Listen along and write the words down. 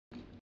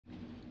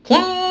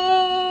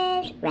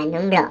Get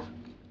random block.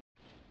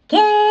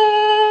 Get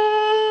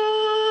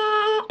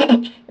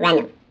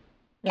random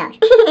block.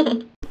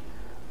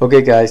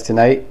 Okay guys,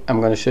 tonight I'm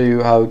going to show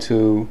you how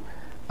to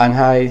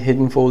unhide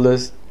hidden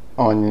folders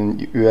on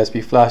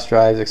USB flash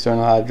drives,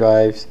 external hard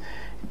drives,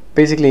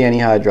 basically any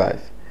hard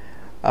drive.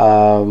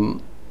 Let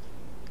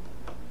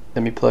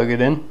me plug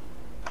it in.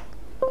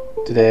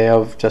 Today I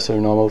have just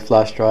a normal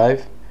flash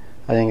drive.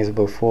 I think it's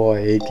about 4 or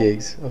 8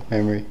 gigs of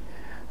memory.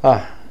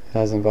 It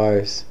has a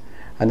virus.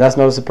 And that's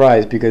no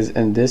surprise, because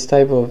in this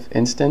type of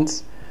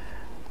instance,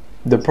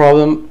 the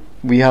problem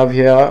we have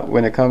here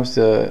when it comes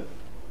to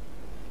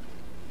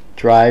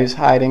drives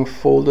hiding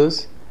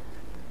folders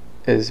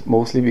is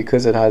mostly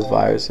because it has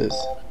viruses.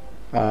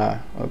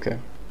 Okay.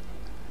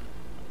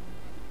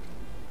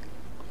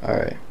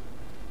 Alright.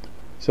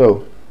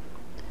 So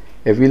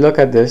if we look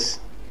at this,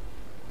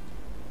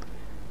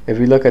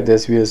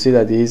 we'll see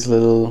that these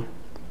little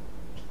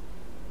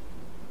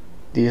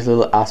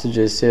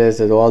messages says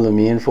that all the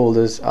main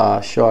folders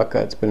are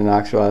shortcuts, but in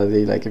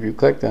actuality, like if you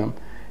click them,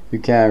 you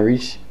can't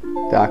reach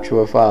the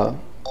actual file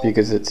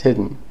because it's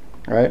hidden,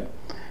 right?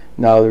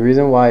 Now the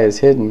reason why it's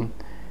hidden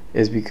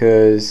is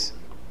because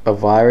a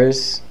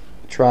virus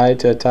tried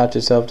to attach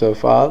itself to a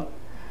file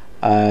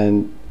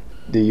and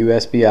the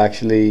USB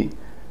actually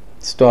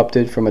stopped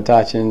it from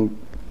attaching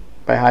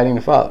by hiding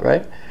the file,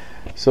 right?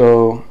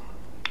 So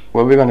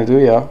what we're going to do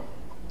here,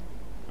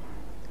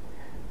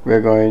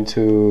 we're going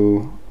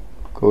to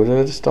go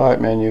to the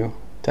start menu,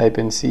 type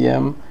in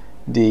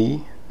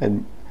CMD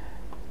and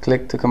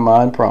click the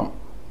command prompt,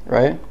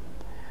 right?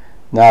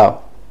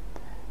 Now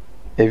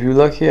if you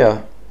look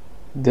here,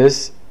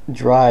 this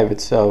drive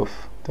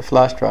itself, the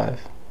flash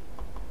drive,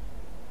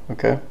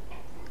 okay,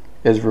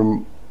 is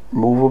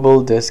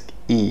removable disk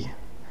E.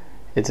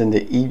 It's in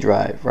the E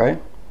drive,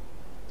 right?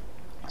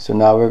 So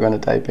now we're going to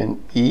type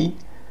in E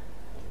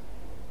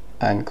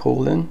and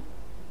colon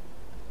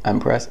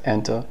and press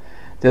enter.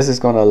 This is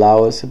going to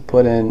allow us to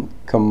put in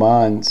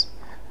commands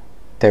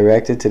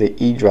directed to the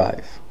E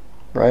drive,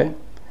 right?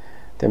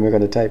 Then we're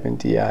going to type in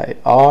dir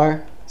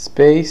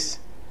space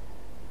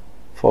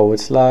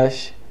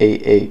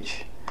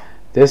 /AH.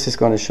 This is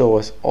going to show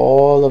us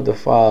all of the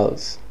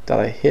files that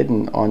are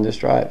hidden on this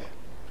drive,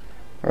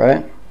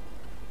 right?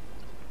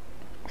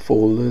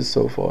 Folders,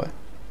 so forth.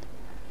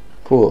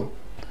 Cool.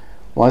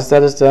 Once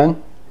that is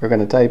done, we're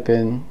going to type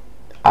in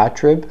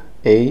attrib,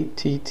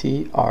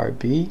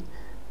 attrib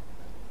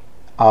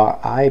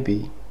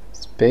RIB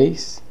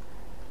space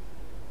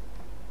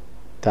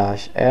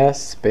 -s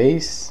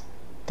space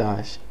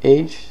 -h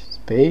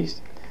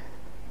space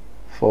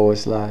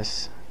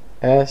 /s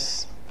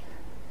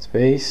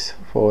space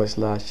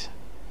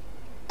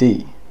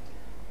 /d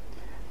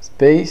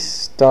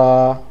space *.*.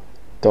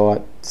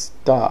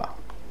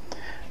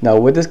 Now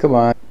what this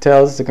command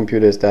tells the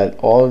computer is that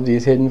all of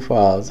these hidden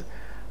files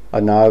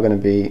are now going to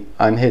be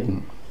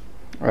unhidden,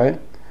 right?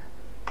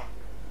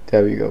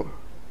 There we go.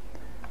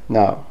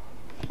 Now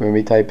when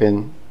we type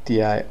in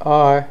dir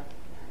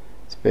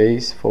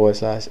space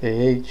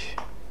 /AH,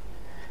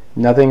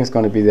 nothing is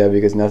going to be there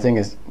because nothing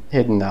is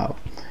hidden now.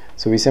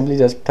 So we simply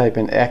just type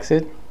in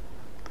exit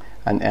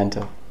and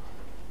enter.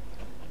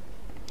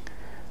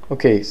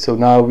 Okay, so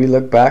now we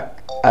look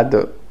back at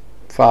the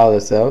file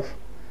itself,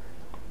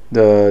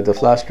 the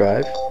flash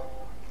drive,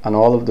 and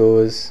all of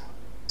those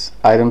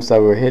items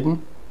that were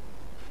hidden.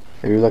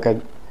 If you look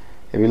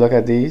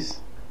at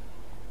these,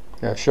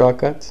 they are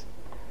shortcuts.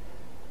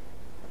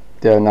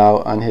 They are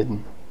now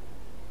unhidden.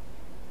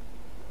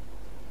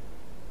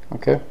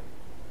 Okay.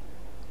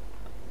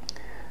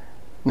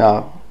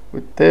 Now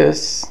with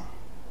this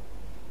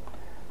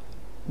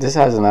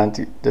has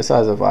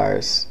a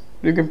virus.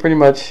 You can pretty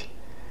much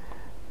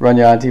run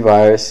your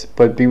antivirus,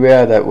 but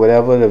beware that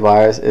whatever the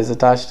virus is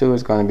attached to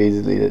is going to be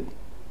deleted.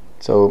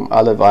 So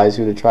I'll advise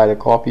you to try to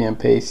copy and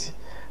paste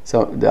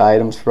some the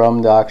items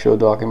from the actual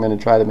document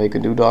and try to make a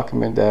new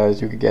document there,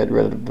 as you can get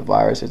rid of the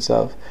virus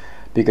itself,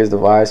 because the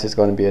virus is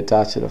going to be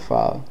attached to the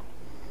file,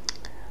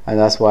 and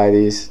that's why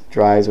these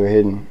drives were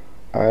hidden.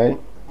 Alright,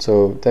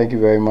 so thank you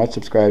very much.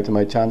 Subscribe to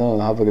my channel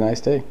and have a nice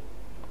day.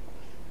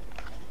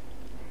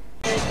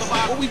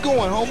 Where we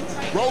going, homie?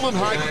 Rolling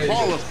Heights,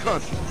 Ballers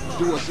Country.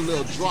 Do us a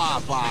little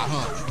drive-by,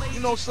 huh? You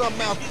know something,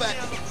 matter of fact,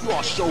 you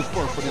are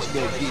chauffeur for this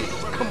little gig.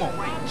 Come on.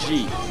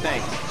 G,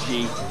 thanks,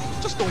 G.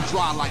 Just don't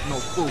drive like no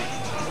fool.